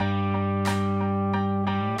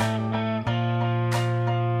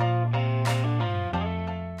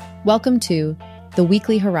Welcome to The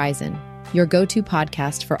Weekly Horizon, your go-to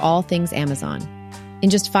podcast for all things Amazon.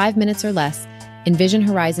 In just 5 minutes or less, Envision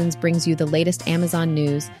Horizons brings you the latest Amazon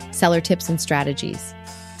news, seller tips, and strategies.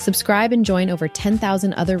 Subscribe and join over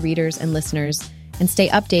 10,000 other readers and listeners, and stay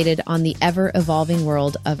updated on the ever-evolving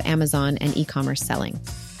world of Amazon and e-commerce selling.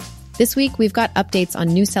 This week, we've got updates on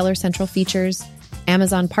new Seller Central features,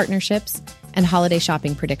 Amazon partnerships, and holiday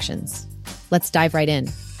shopping predictions. Let's dive right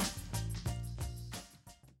in.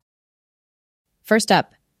 First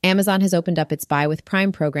up, Amazon has opened up its Buy with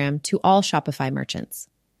Prime program to all Shopify merchants.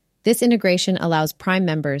 This integration allows Prime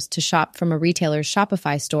members to shop from a retailer's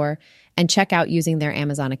Shopify store and check out using their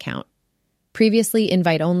Amazon account. Previously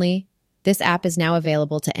invite-only, this app is now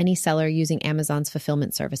available to any seller using Amazon's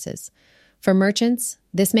fulfillment services. For merchants,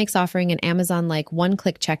 this makes offering an Amazon-like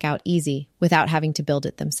one-click checkout easy without having to build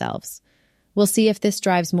it themselves. We'll see if this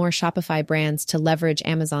drives more Shopify brands to leverage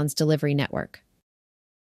Amazon's delivery network.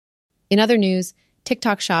 In other news,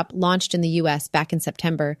 TikTok Shop launched in the US back in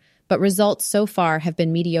September, but results so far have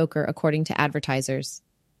been mediocre according to advertisers.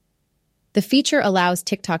 The feature allows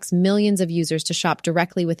TikTok's millions of users to shop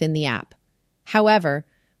directly within the app. However,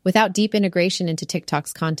 without deep integration into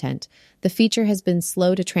TikTok's content, the feature has been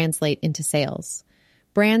slow to translate into sales.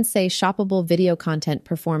 Brands say shoppable video content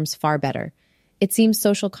performs far better. It seems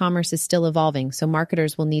social commerce is still evolving, so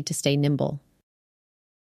marketers will need to stay nimble.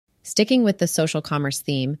 Sticking with the social commerce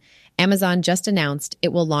theme, Amazon just announced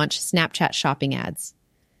it will launch Snapchat shopping ads.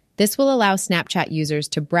 This will allow Snapchat users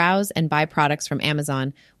to browse and buy products from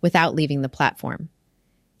Amazon without leaving the platform.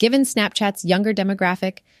 Given Snapchat's younger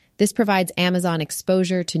demographic, this provides Amazon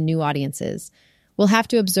exposure to new audiences. We'll have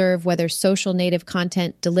to observe whether social native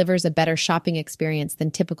content delivers a better shopping experience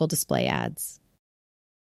than typical display ads.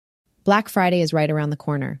 Black Friday is right around the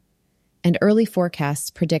corner, and early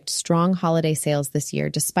forecasts predict strong holiday sales this year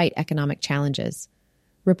despite economic challenges.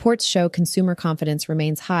 Reports show consumer confidence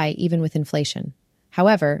remains high even with inflation.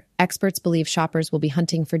 However, experts believe shoppers will be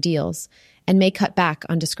hunting for deals and may cut back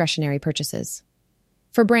on discretionary purchases.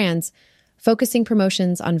 For brands, focusing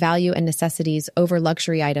promotions on value and necessities over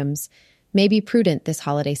luxury items may be prudent this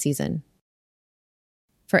holiday season.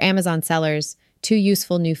 For Amazon sellers, 2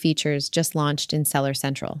 useful new features just launched in Seller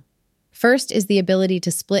Central. First is the ability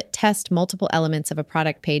to split test multiple elements of a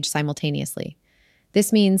product page simultaneously.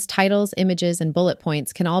 This means titles, images, and bullet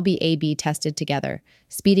points can all be A/B tested together,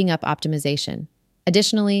 speeding up optimization.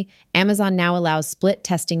 Additionally, Amazon now allows split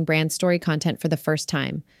testing brand story content for the first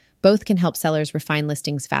time. Both can help sellers refine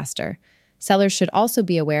listings faster. Sellers should also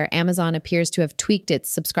be aware Amazon appears to have tweaked its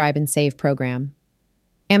subscribe and save program.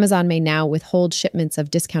 Amazon may now withhold shipments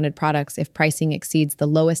of discounted products if pricing exceeds the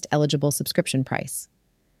lowest eligible subscription price.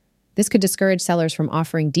 This could discourage sellers from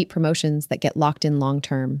offering deep promotions that get locked in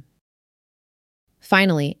long-term.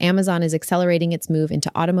 Finally, Amazon is accelerating its move into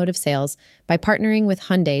automotive sales by partnering with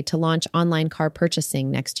Hyundai to launch online car purchasing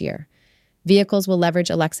next year. Vehicles will leverage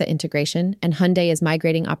Alexa integration, and Hyundai is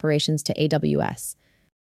migrating operations to AWS.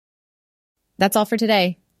 That's all for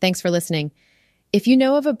today. Thanks for listening. If you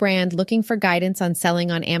know of a brand looking for guidance on selling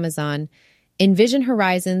on Amazon, Envision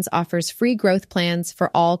Horizons offers free growth plans for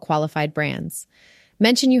all qualified brands.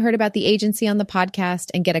 Mention you heard about the agency on the podcast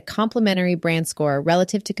and get a complimentary brand score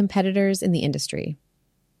relative to competitors in the industry.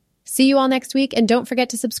 See you all next week, and don't forget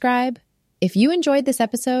to subscribe. If you enjoyed this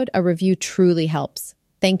episode, a review truly helps.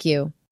 Thank you.